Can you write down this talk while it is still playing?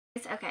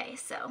Okay,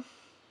 so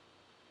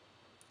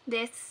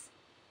this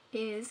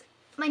is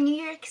my New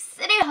York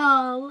City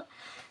haul.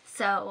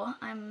 So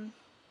I'm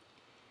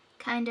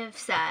kind of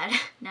sad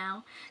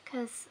now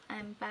because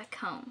I'm back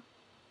home.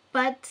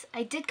 But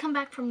I did come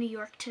back from New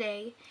York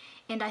today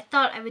and I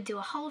thought I would do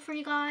a haul for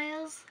you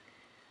guys,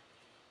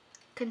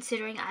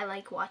 considering I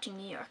like watching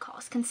New York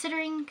hauls,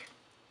 considering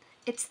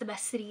it's the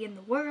best city in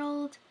the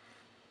world.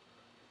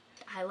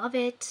 I love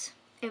it.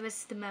 It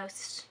was the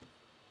most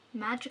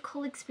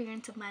magical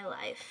experience of my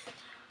life.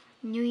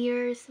 New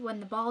Year's, when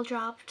the ball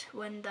dropped,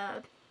 when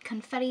the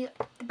confetti,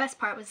 the best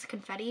part was the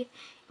confetti,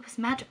 it was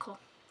magical.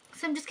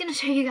 So I'm just going to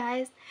show you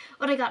guys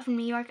what I got from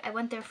New York. I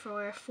went there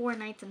for 4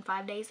 nights and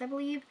 5 days, I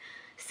believe.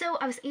 So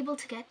I was able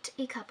to get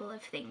a couple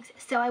of things.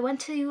 So I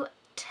went to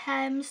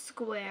Times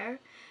Square.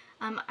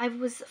 I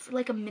was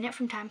like a minute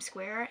from Times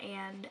Square,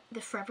 and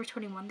the Forever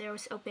 21 there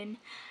was open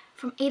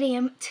from 8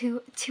 a.m.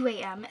 to 2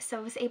 a.m. So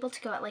I was able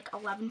to go at like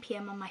 11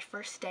 p.m. on my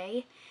first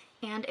day.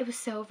 And it was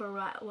so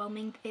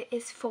overwhelming. It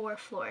is 4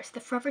 floors. The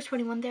Forever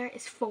 21 there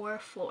is 4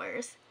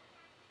 floors.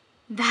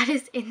 That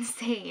is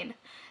insane.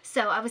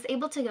 So I was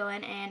able to go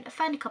in and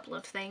find a couple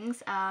of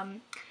things. I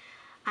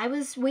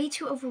was way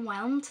too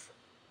overwhelmed,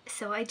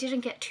 so I didn't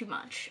get too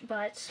much.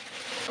 But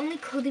the only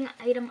clothing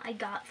item I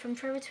got from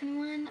Forever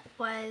 21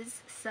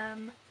 was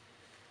some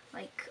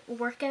like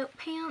workout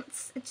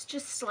pants. It's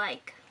just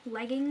like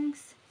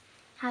leggings.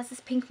 Has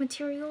this pink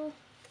material.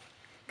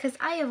 Because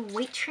I have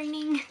weight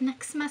training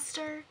next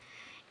semester.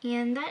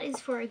 And that is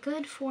for a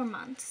good 4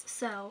 months,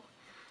 so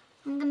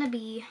I'm gonna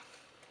be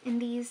in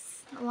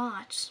these a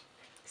lot.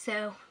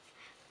 So,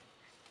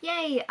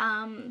 yay!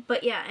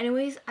 But yeah,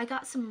 anyways, I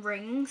got some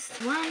rings.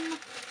 One,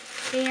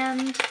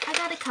 and I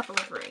got a couple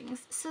of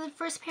rings. So the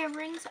first pair of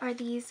rings are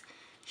these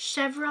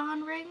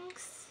chevron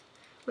rings,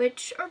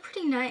 which are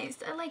pretty nice.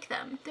 I like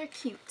them. They're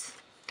cute.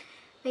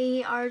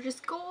 They are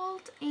just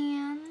gold,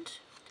 and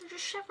they're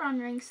just chevron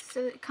rings.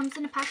 So it comes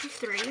in a pack of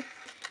 3.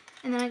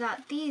 And then I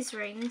got these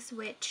rings,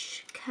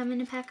 which come in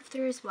a pack of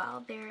 3 as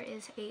well. There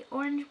is a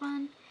orange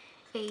one,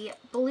 a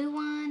blue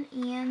one,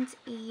 and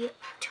a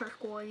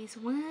turquoise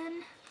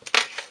one.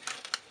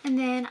 And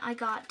then I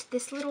got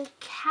this little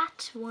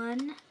cat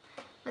one,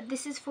 but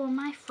this is for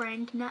my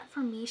friend, not for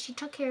me. She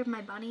took care of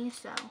my bunny,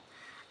 so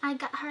I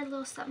got her a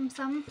little something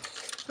from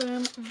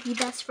the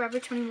best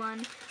Forever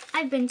 21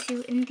 I've been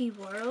to in the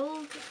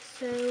world.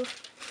 So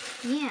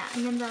yeah,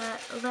 and then the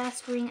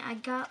last ring I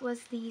got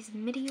was these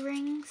midi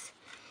rings.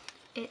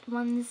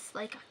 One's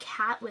like a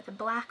cat with a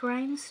black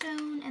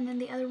rhinestone, and then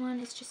the other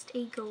one is just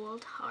a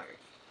gold heart.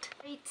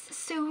 Right,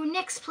 so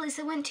next place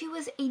I went to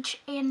was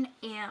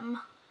H&M.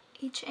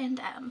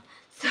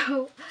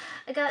 So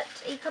I got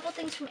a couple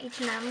things from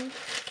H&M.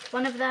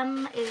 One of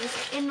them is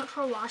in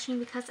for washing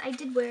because I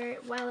did wear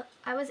it while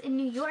I was in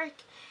New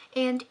York,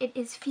 and it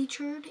is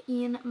featured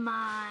in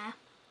my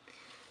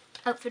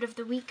outfit of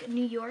the week,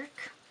 New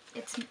York.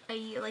 It's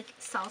a like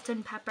salt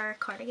and pepper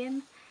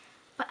cardigan.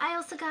 But I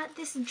also got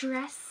this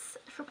dress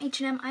from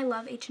H&M. I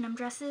love H&M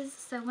dresses,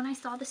 so when I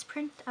saw this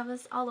print, I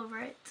was all over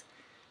it.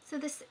 So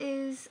this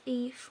is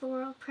a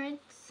floral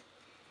print,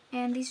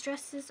 and these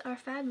dresses are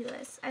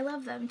fabulous. I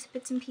love them to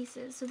bits and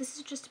pieces. So this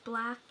is just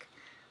black,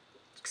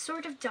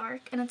 sort of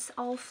dark, and it's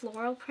all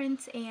floral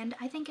prints, and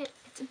I think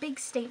it's a big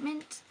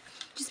statement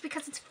just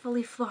because it's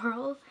fully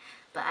floral,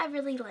 but I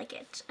really like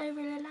it. I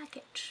really like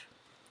it.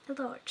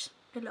 I love it.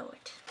 I love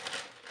it.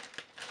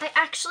 I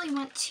actually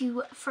went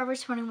to Forever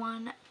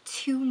 21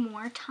 2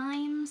 more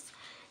times,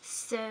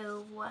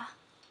 so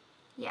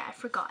yeah, I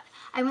forgot.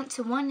 I went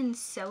to one in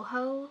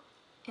Soho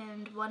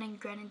and one in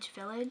Greenwich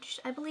Village,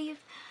 I believe.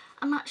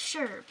 I'm not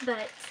sure,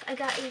 but I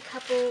got a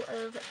couple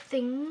of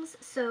things.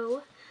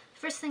 So the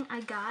first thing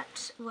I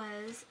got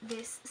was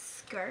this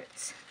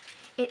skirt.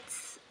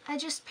 I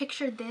just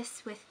pictured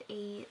this with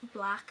a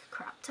black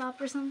crop top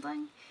or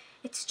something.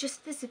 It's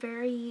just this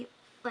very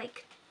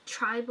like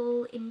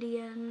tribal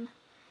Indian.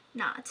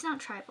 No, it's not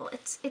tribal.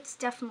 It's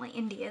definitely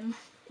Indian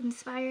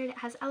inspired. It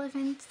has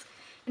elephants,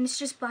 and it's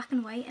just black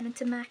and white, and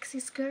it's a maxi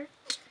skirt,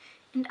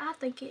 and I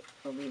think it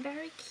will be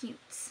very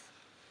cute.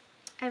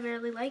 I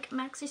really like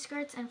maxi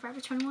skirts, and Forever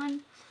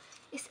 21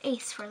 is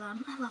ace for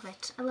them. I love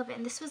it. I love it.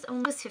 And this was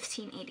only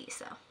 $15.80,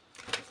 so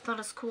I thought it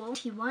was cool.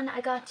 T1,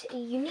 I got a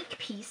unique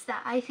piece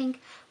that I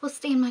think will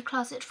stay in my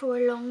closet for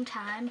a long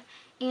time,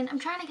 and I'm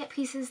trying to get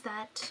pieces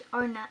that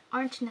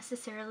aren't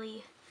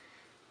necessarily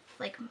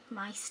like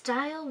my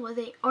style. Well,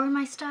 they are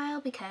my style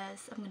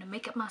because I'm gonna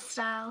make up my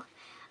style,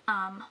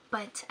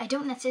 but I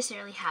don't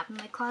necessarily have in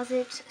my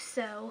closet.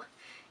 So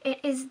it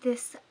is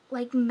this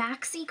like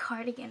maxi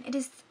cardigan. It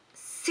is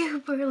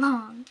super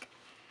long,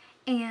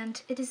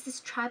 and it is this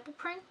tribal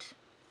print,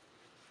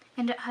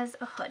 and it has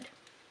a hood.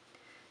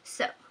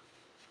 So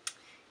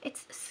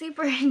it's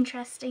super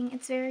interesting.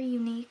 It's very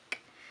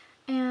unique,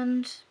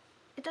 and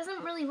it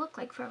doesn't really look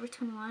like Forever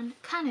 21.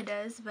 Kind of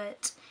does,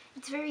 but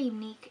it's very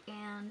unique,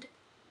 and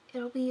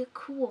it'll be a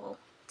cool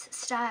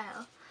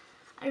style.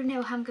 I don't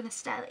know how I'm gonna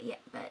style it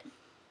yet, but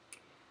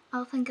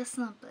I'll think of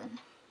something.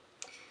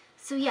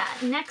 So yeah,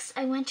 next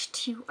I went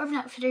to Urban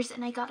Outfitters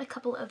and I got a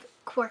couple of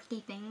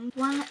quirky things.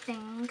 One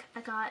thing,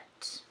 I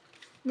got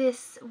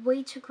this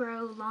Way to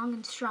Grow Long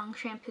and Strong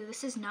shampoo.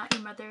 This is Not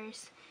Your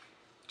Mother's,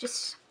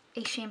 just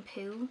a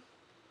shampoo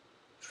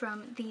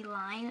from the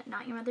line,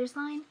 Not Your Mother's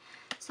line.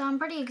 So I'm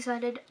pretty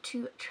excited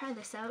to try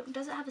this out.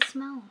 Does it have a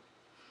smell?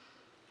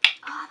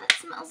 Oh, that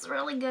smells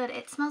really good.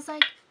 It smells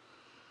like,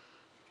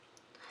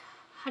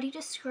 how do you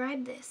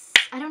describe this?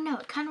 I don't know.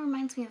 It kind of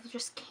reminds me of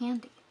just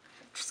candy.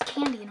 Just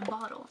candy in a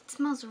bottle. It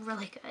smells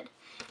really good.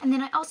 And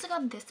then I also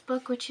got this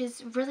book, which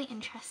is really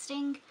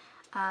interesting.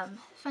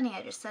 Funny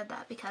I just said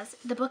that because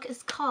the book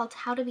is called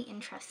How to Be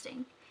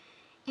Interesting.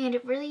 And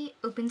it really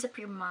opens up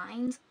your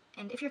mind.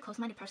 And if you're a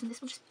close-minded person,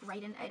 this will just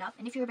brighten it up.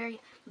 And if you're very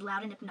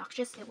loud and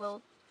obnoxious, it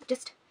will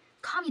just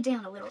calm you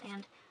down a little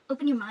and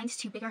open your minds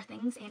to bigger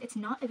things. And it's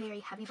not a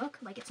very heavy book.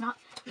 Like, it's not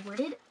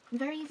worded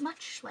very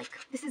much. Like,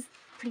 this is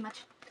pretty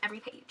much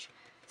every page.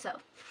 So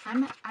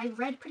I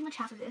read pretty much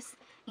half of this,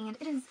 and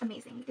it is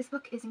amazing. This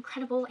book is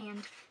incredible,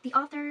 and the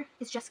author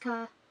is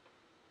Jessica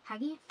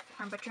Hagee.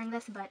 I'm butchering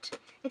this, but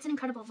it's an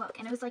incredible book,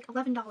 and it was like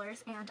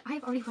 $11, and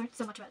I've already learned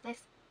so much about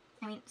this.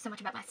 I mean, so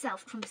much about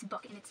myself from this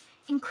book, and it's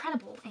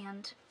incredible,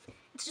 and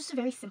it's just a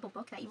very simple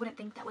book that you wouldn't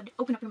think that would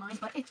open up your mind,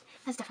 but it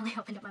has definitely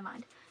opened up my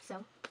mind.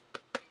 So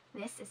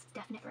this is a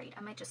definite read.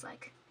 I might just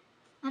like,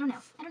 I don't know.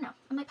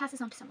 I might pass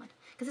this on to someone,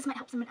 because this might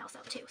help someone else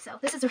out too. So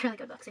this is a really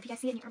good book. So if you guys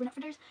see it in your Urban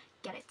Outfitters,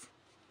 get it.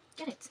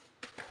 Get it.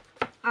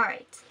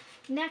 Alright,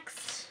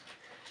 next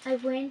I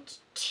went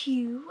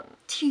to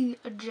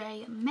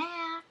TJ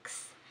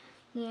Maxx,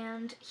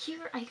 and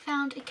here I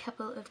found a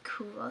couple of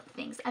cool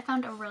things. I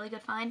found a really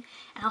good find,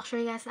 and I'll show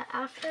you guys that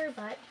after,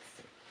 but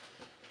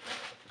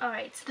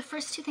alright, so the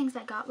first two things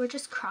I got were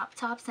just crop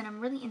tops, and I'm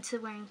really into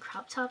wearing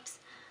crop tops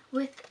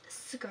with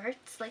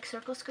skirts, like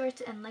circle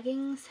skirts and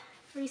leggings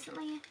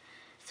recently.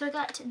 So I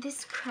got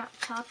this crop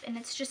top, and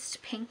it's just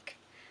pink,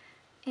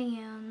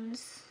 and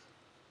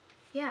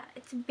yeah,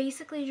 it's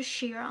basically just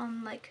sheer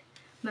on like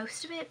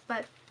most of it,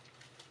 but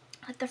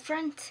at the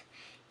front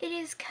it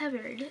is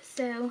covered,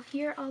 so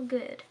you're all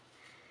good.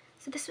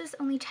 So this was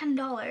only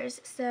 $10,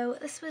 so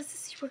this was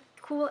super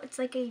cool. It's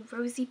like a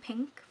rosy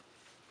pink.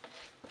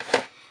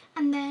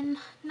 And then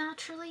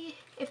naturally,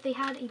 if they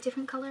had a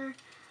different color,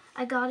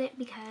 I got it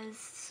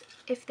because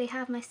if they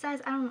have my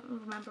size, I don't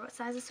remember what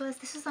size this was.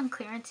 This was on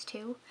clearance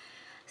too.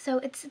 So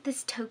it's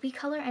this taupey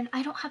color, and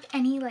I don't have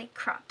any like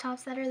crop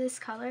tops that are this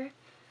color.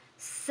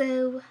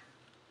 So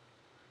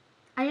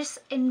I just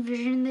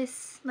envision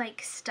this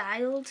like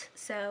styled,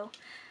 so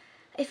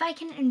if I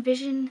can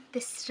envision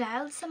this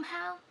styled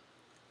somehow,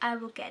 I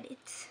will get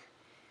it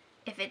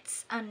if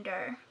it's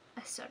under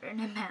a certain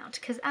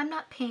amount, because I'm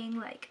not paying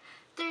like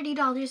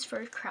 $30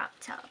 for a crop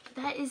top.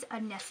 That is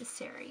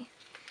unnecessary.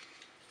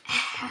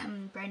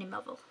 Brandon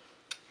Melville.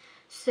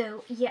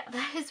 So yeah,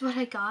 that is what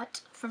I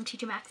got from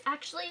TJ Maxx.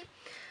 Actually,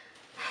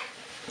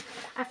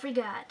 I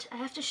forgot. I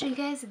have to show you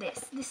guys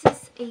this. This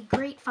is a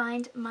great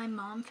find my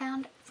mom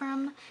found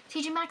from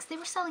TJ Maxx. They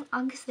were selling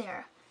Uggs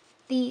there.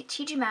 The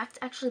TJ Maxx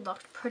actually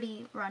looked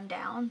pretty run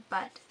down,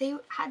 but they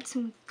had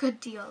some good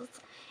deals.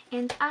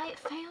 And I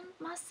found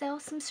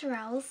myself some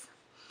Sorels.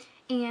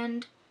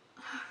 And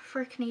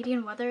for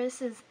Canadian weather,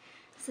 this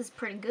is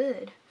pretty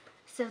good.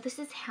 So this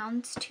is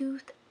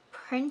houndstooth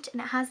print,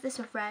 and it has this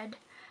red,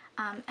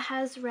 it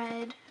has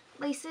red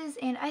laces,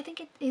 and I think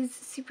it is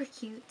super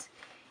cute.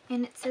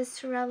 And it says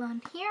Sorel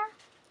on here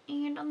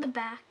and on the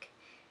back,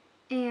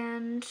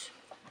 and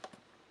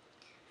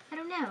I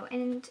don't know,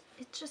 and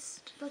it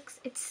just looks,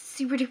 it's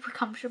super duper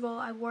comfortable.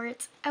 I wore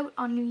it out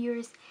on New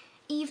Year's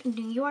Eve in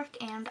New York,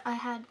 and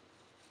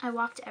I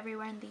walked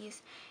everywhere in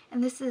these,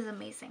 and this is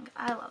amazing.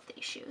 I love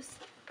these shoes.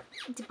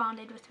 It's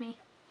bonded with me.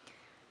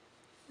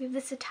 We have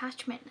this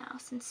attachment now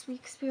since we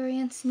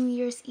experienced New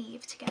Year's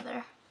Eve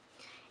together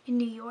in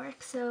New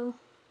York, so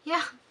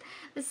yeah,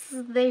 this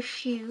is their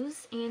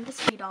shoes, and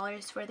it's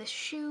 $3 for this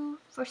shoe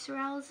for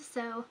Sorels,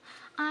 so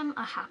I'm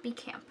a happy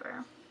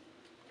camper.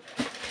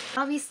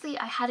 Obviously,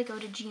 I had to go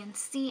to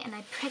GNC, and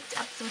I picked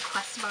up some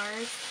Quest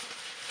bars.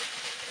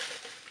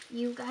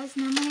 You guys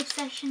know my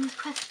obsession with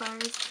Quest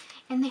bars,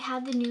 and they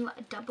had the new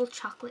double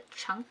chocolate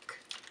chunk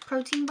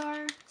protein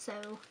bar,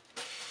 so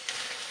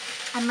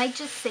I might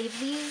just save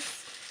these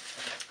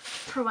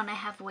for when I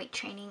have weight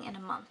training in a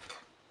month.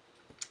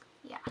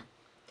 Yeah.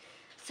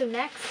 So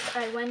next,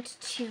 I went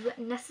to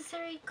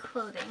Necessary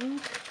Clothing,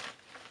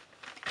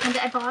 and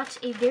I bought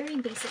a very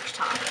basic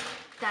top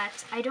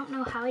that I don't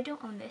know how I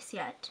don't own this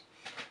yet,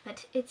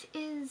 but it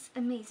is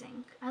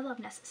amazing. I love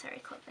Necessary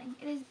Clothing.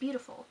 It is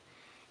beautiful.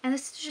 And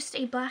this is just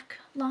a black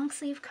long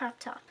sleeve crop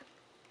top.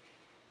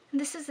 And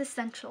this is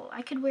essential.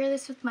 I could wear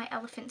this with my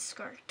elephant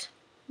skirt.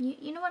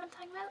 You know what I'm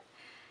talking about?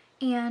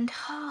 And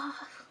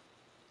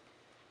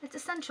it's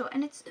essential,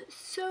 and it's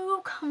so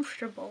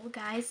comfortable,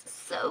 guys,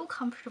 so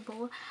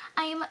comfortable.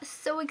 I am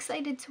so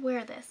excited to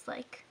wear this,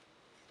 like,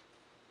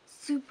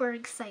 super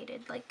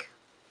excited, like,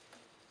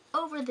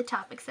 over the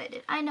top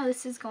excited. I know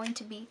this is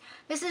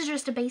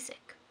just a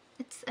basic.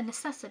 It's a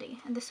necessity,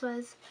 and this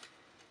was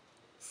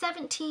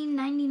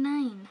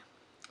 $17.99,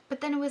 but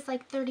then it was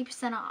like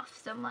 30%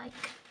 off. So I'm like,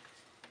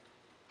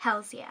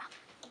 hells yeah.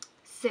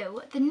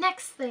 So the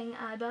next thing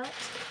I bought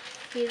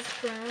is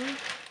from,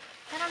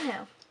 I don't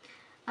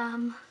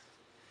know,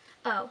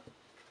 oh,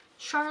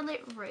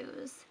 Charlotte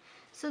Russe.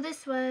 So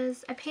this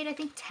was, I paid I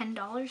think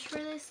 $10 for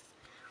this,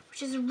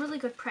 which is a really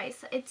good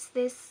price. It's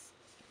this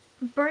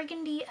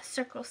burgundy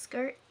circle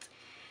skirt,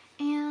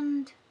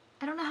 and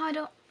I don't know how I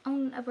don't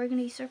own a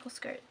burgundy circle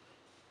skirt.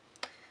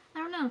 I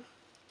don't know.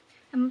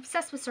 I'm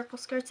obsessed with circle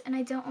skirts, and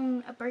I don't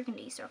own a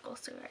burgundy circle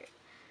skirt.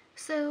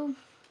 So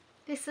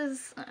this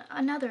is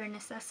another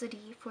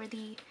necessity for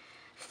the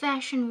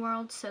fashion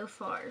world so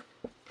far,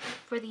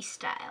 for the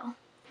style.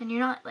 And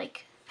you're not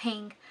like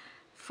paying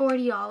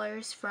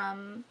 $40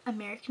 from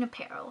American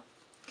Apparel.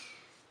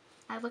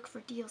 I look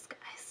for deals,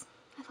 guys.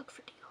 I look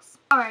for deals.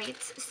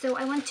 Alright, so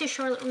I went to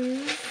Charlotte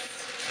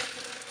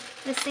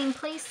Russe, the same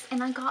place,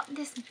 and I got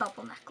this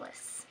bubble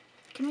necklace.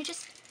 Can we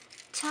just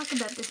talk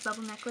about this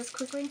bubble necklace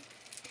quickly?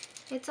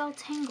 It's all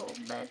tangled,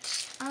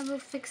 but I will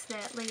fix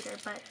that later.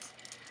 But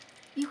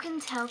you can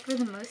tell for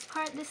the most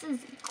part, this is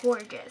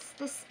gorgeous.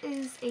 This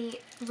is a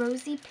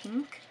rosy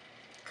pink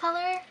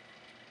color.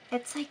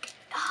 It's like,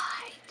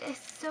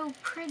 it's so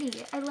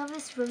pretty. I love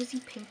this rosy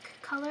pink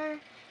color.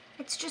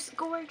 It's just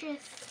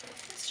gorgeous.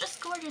 It's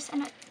just gorgeous,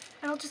 and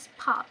it'll just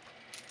pop.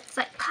 It's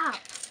like pop.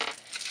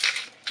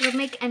 It'll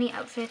make any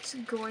outfit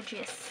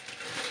gorgeous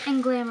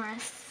and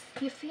glamorous.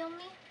 You feel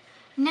me?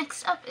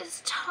 Next up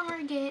is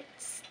Target.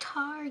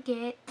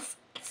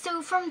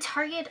 So from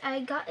Target,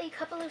 I got a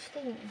couple of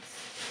things.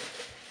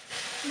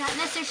 Not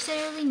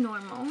necessarily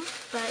normal,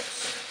 but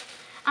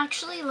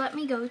actually let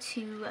me go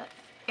to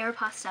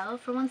Aeropostale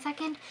for 1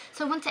 second.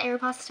 So I went to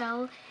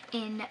Aeropostale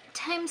in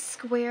Times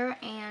Square,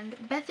 and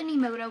Bethany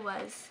Moda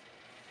was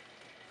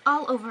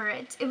all over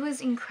it. It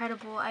was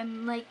incredible.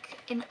 I'm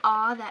like in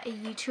awe that a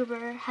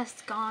YouTuber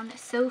has gone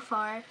so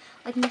far,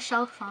 like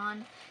Michelle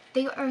Phan.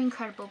 They are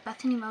incredible.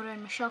 Bethany Moda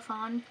and Michelle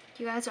Phan,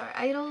 you guys are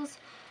idols.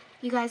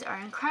 You guys are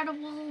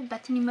incredible.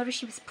 Bethany Moda,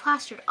 she was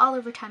plastered all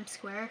over Times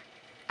Square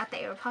at the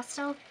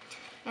Aeropostale,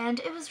 and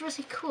it was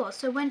really cool.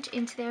 So I went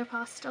into the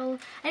Aeropostale.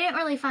 I didn't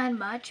really find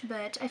much,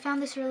 but I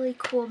found this really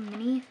cool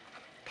mini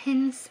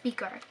pin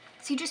speaker.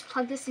 So you just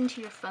plug this into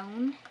your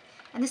phone,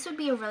 and this would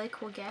be a really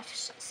cool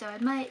gift. So I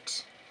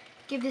might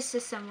give this to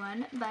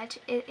someone, but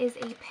it is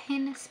a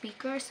pin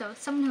speaker, so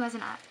someone who has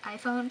an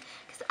iPhone,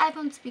 because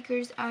iPhone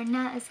speakers are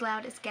not as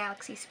loud as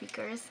Galaxy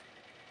speakers.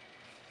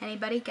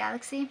 Anybody?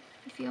 Galaxy?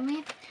 You feel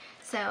me?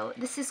 So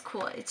this is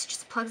cool. It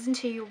just plugs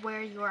into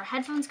where your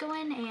headphones go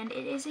in, and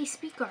it is a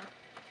speaker.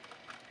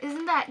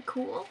 Isn't that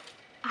cool?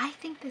 I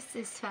think this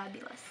is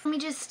fabulous. Let me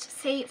just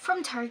say,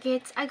 from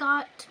Target, I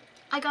got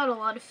a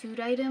lot of food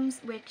items,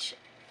 which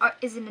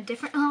is in a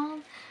different haul,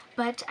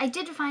 but I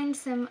did find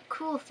some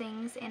cool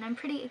things, and I'm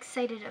pretty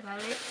excited about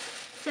it.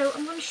 So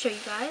I'm going to show you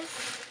guys.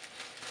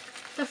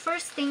 The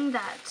first thing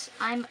that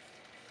I'm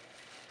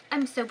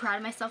so proud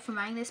of myself for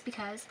buying this,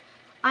 because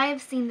I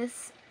have seen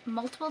this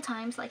multiple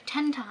times, like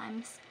 10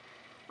 times,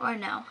 or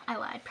no, I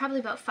lied, probably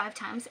about 5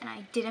 times, and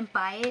I didn't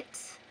buy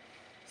it.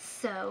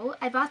 So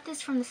I bought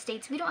this from the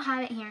States. We don't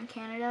have it here in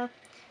Canada.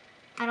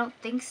 I don't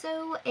think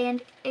so,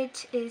 and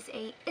it's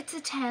a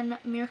 10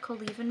 Miracle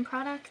Leave-In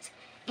product,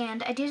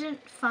 and I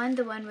didn't find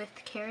the one with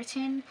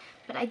keratin,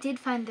 but I did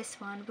find this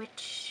one,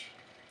 which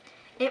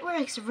it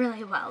works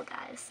really well,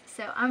 guys.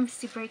 So I'm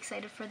super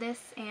excited for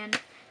this, and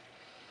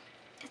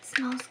it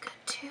smells good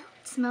too.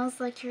 It smells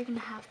like you're gonna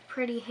have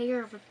pretty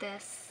hair with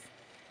this.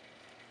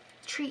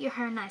 Treat your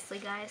hair nicely,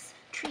 guys.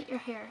 Treat your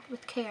hair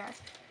with care.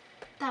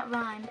 That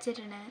rhymed,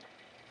 didn't it?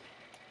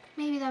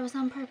 Maybe that was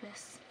on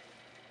purpose.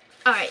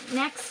 Alright,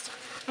 next,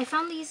 I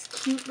found these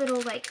cute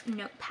little like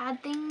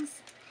notepad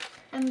things,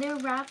 and they're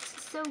wrapped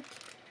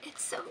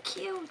it's so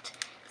cute.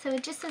 So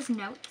it just says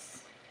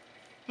notes,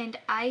 and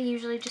I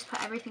usually just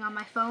put everything on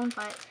my phone,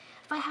 but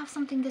if I have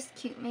something this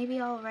cute, maybe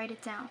I'll write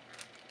it down.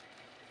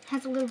 It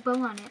has a little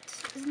bow on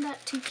it. Isn't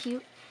that too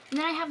cute? And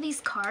then I have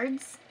these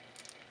cards.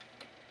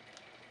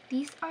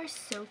 These are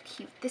so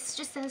cute. This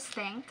just says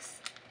thanks,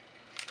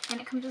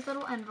 and it comes with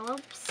little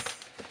envelopes.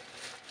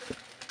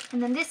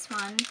 And then this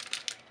one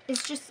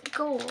is just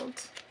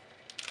gold.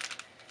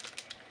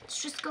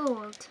 It's just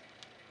gold.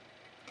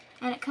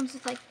 And it comes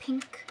with like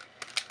pink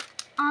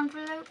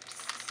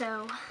envelopes.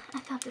 So I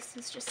thought this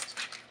was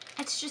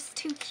it's just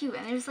too cute.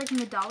 And there's like in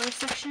the dollar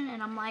section,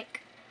 and I'm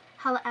like,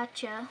 holla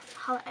at ya,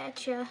 holla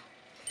at ya.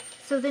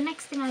 So the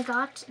next thing I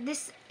got,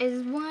 this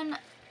is one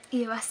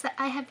EOS that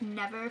I have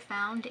never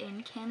found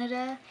in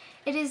Canada.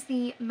 It is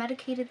the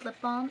medicated lip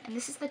balm, and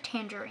this is the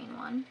tangerine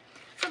one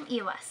from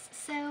EOS.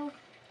 So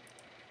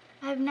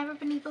I've never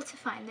been able to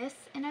find this,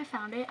 and I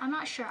found it. I'm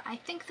not sure. I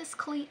think this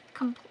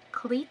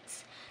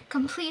completes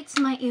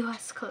my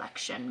EOS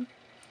collection.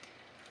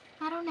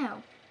 I don't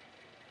know.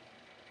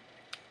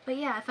 But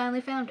yeah, I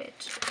finally found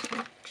it.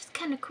 Which is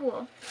kind of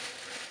cool.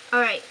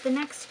 Alright, the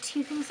next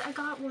 2 things I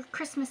got were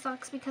Christmas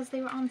socks because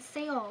they were on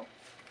sale.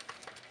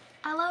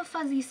 I love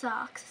fuzzy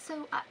socks,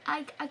 so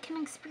I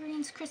can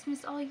experience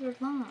Christmas all year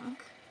long.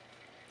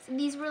 So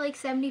these were like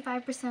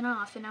 75%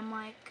 off, and I'm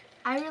like,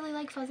 I really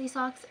like fuzzy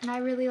socks and I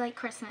really like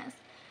Christmas.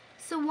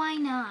 So why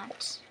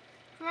not?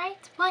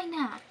 Right? Why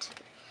not?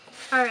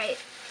 Alright.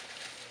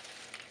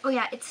 Oh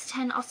yeah, it's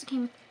 10. Also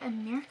came with a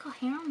miracle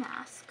hair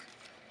mask.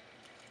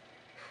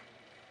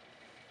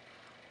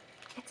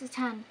 It's a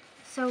 10.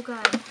 So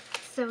good.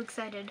 So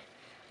excited.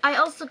 I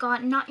also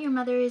got Not Your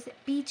Mother's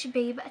Beach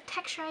Babe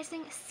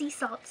Texturizing Sea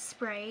Salt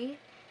Spray.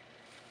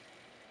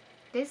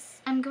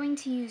 This I'm going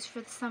to use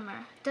for the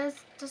summer. Does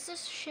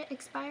this shit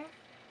expire?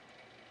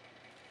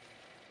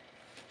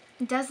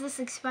 Does this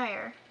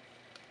expire?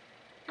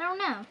 I don't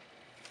know.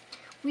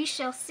 We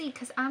shall see,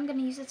 because I'm going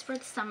to use this for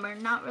the summer,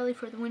 not really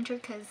for the winter,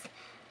 because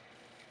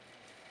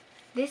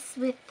this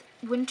with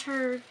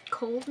winter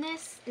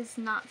coldness is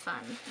not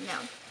fun. No.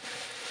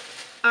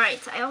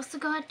 Alright, I also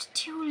got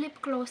 2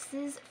 lip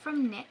glosses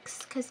from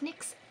NYX, because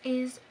NYX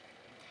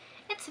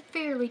it's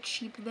fairly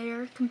cheap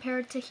there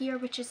compared to here,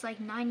 which is like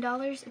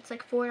 $9. It's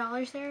like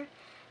 $4 there.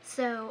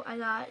 So I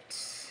got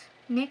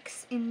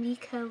NYX in the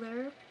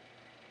color,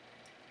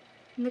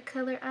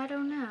 I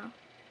don't know.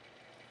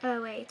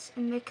 Oh wait,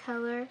 in the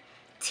color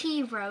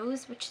Tea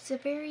Rose, which is a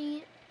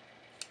very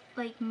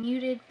like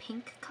muted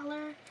pink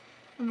color.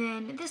 And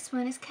then this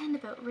one is kind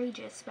of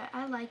outrageous, but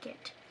I like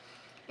it.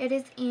 It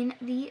is in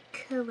the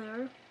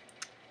color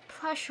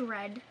Plush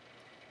Red.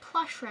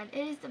 Plush Red.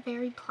 It is a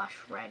very plush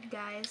red,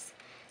 guys.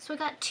 So I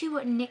got 2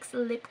 NYX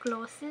lip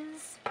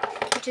glosses,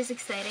 which is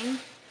exciting.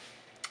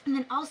 And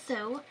then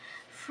also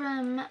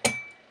from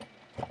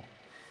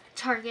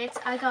Target,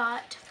 I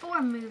got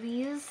 4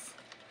 movies.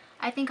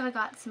 I think I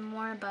got some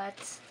more,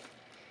 but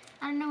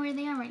I don't know where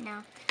they are right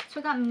now. So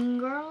I got Mean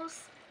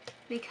Girls,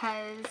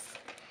 because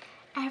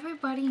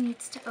everybody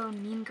needs to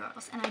own Mean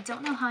Girls, and I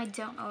don't know how I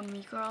don't own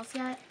Mean Girls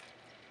yet.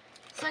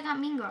 So I got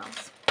Mean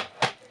Girls.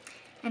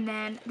 And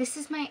then this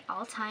is my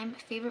all-time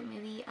favorite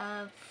movie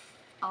of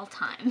all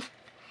time.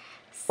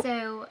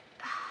 So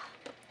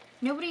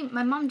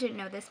my mom didn't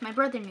know this, my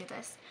brother knew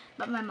this,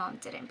 but my mom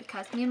didn't,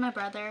 because me and my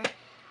brother,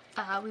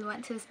 we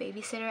went to this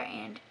babysitter,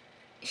 and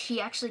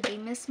she actually gave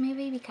me this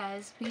movie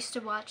because we used to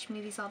watch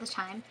movies all the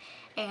time,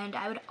 and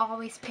I would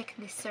always pick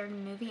this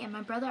certain movie, and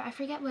my brother, I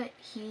forget what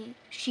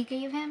she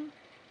gave him,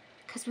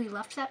 because we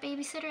left that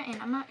babysitter,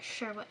 and I'm not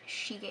sure what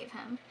she gave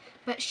him,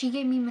 but she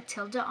gave me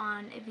Matilda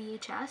on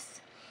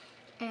VHS,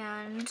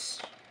 and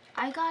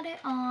I got it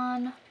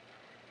on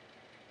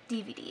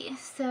DVD,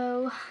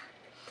 so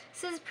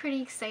this is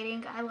pretty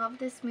exciting. I love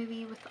this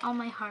movie with all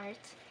my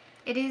heart.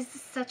 It is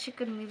such a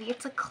good movie.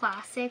 It's a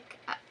classic.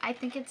 I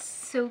think it's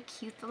so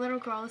cute. The little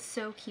girl is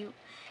so cute,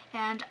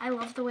 and I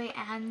love the way it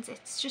ends.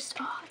 It's just,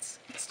 oh, it's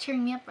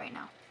tearing me up right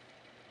now.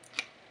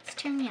 It's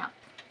tearing me up.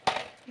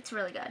 It's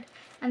really good.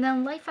 And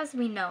then Life as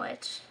We Know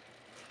It.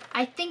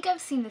 I think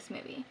I've seen this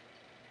movie.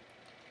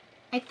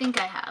 I think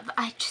I have.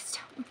 I just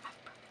don't remember.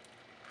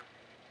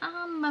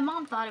 My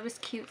mom thought it was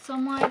cute, so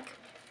I'm like,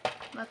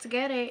 let's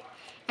get it.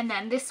 And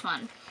then this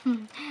one.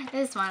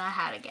 This one I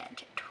had to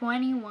get.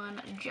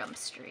 21 Jump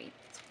Street.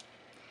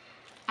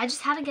 I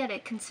just had to get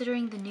it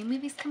considering the new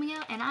movie's coming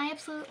out, and I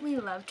absolutely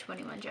love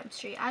 21 Jump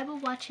Street. I will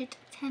watch it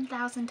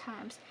 10,000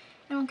 times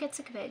and won't get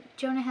sick of it.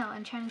 Jonah Hill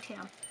and Channing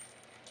Tatum.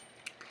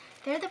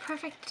 They're the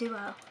perfect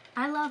duo.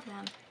 I love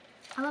them.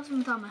 I love them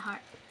with all my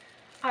heart.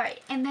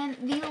 Alright, and then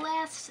the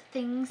last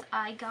things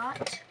I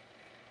got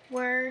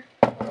were,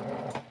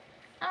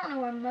 I don't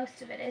know where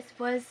most of it is,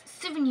 was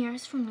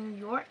souvenirs from New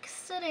York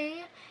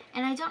City,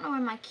 and I don't know where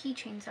my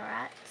keychains are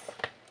at.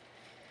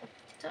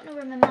 Don't know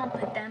where my mom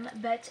put them,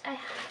 but I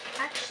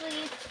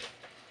actually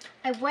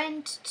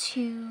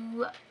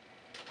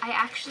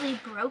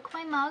broke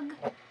my mug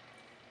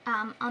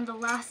on the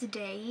last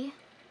day,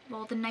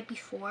 well, the night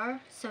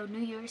before, so New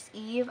Year's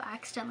Eve. I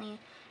accidentally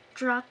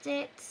dropped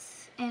it,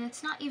 and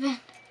it's not even,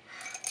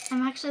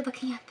 I'm actually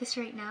looking at this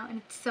right now,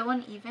 and it's so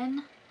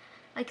uneven,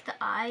 like the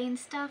eye and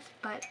stuff,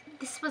 but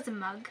this was a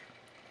mug.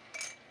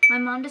 My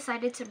mom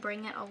decided to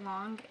bring it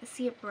along.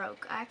 See, it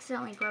broke. I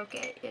accidentally broke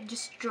it. It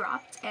just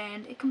dropped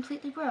and it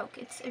completely broke.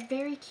 It's a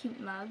very cute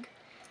mug.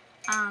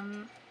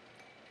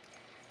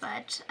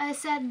 But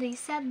sadly,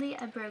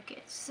 I broke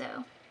it.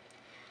 So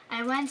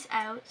I went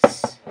out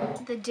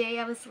the day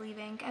I was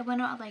leaving. I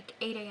went out at like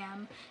 8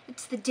 a.m.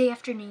 It's the day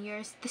after New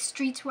Year's. The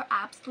streets were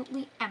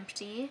absolutely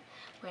empty,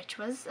 which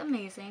was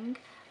amazing.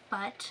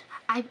 But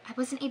I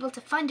wasn't able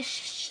to find a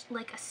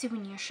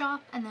souvenir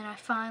shop, and then I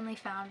finally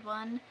found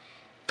one.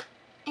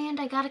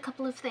 And I got a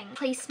couple of things.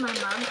 Place my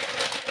mug.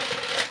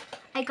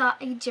 I got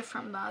a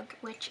different mug,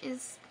 which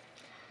is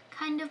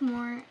kind of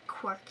more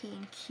quirky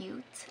and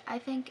cute. I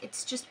think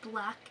it's just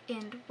black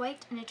and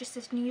white, and it just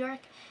says New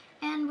York,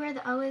 and where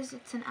the O is,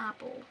 it's an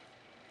apple.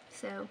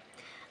 So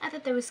I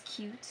thought that was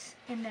cute.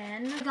 And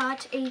then I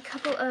got a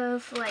couple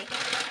of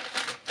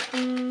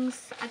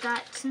things. I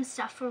got some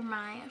stuff for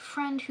my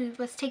friend who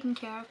was taking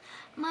care of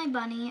my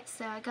bunny.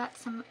 So I got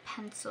some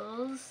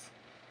pencils.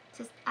 It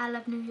says I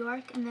love New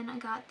York, and then I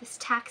got this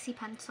taxi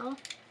pencil,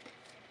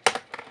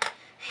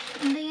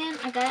 and then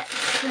I got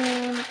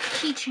some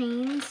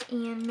keychains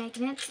and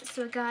magnets.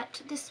 So I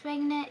got this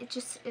magnet. It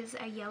just is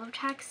a yellow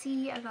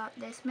taxi. I got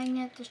this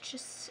magnet that's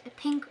just a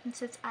pink and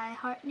says I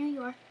Heart New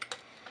York.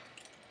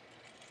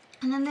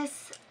 And then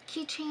this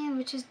keychain,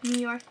 which is New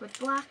York with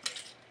black,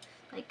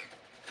 like,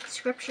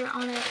 scripture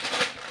on it.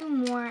 2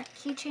 more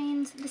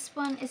keychains. This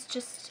one is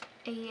just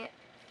a,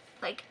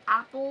 like,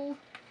 apple,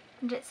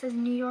 and it says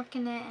New York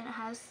in it, and it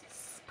has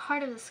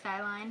part of the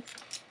skyline.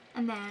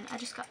 And then I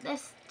just got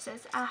this. It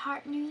says I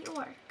Heart New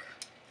York.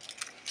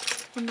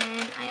 And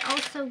then I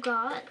also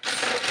got,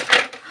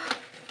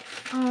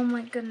 oh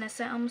my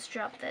goodness, I almost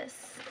dropped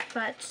this.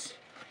 But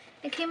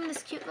it came in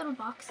this cute little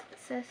box that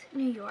says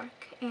New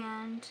York,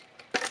 and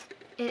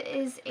it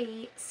is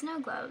a snow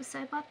globe. So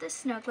I bought this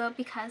snow globe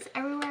because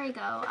everywhere I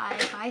go, I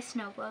buy a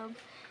snow globe.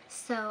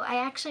 So I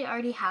actually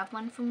already have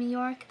one from New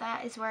York.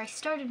 That is where I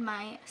started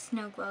my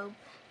snow globe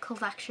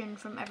collection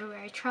from everywhere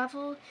I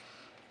travel.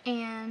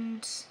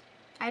 And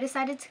I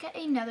decided to get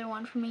another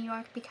one from New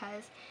York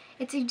because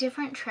it's a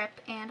different trip,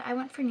 and I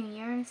went for New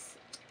Year's,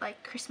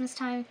 like Christmas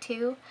time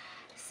too.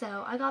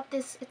 So I got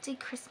this. It's a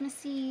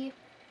Christmassy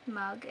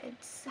mug. It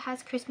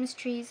has Christmas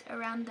trees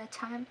around the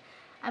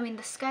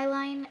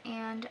skyline,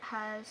 and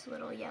has a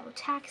little yellow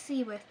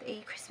taxi with a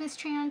Christmas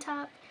tree on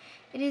top.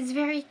 It is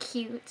very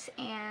cute,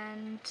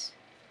 and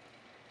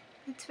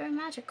it's very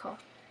magical.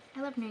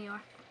 I love New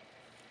York.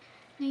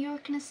 New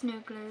York in a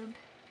snow globe.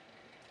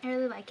 I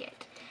really like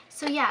it.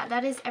 So yeah,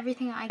 that is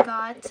everything I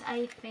got.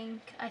 I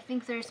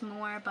think there's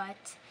more,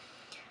 but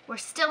we're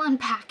still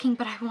unpacking.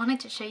 But I wanted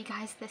to show you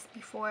guys this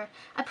before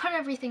I put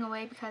everything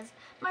away because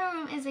my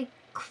room is a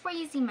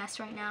crazy mess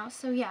right now.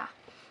 So yeah,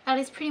 that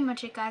is pretty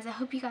much it, guys. I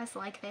hope you guys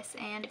like this,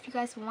 and if you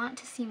guys want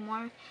to see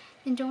more,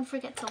 then don't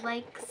forget to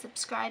like,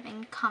 subscribe,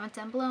 and comment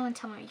down below and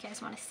tell me what you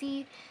guys want to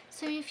see.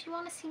 So if you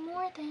want to see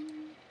more, then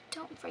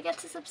don't forget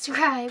to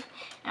subscribe,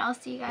 and I'll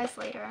see you guys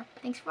later.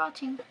 Thanks for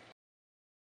watching.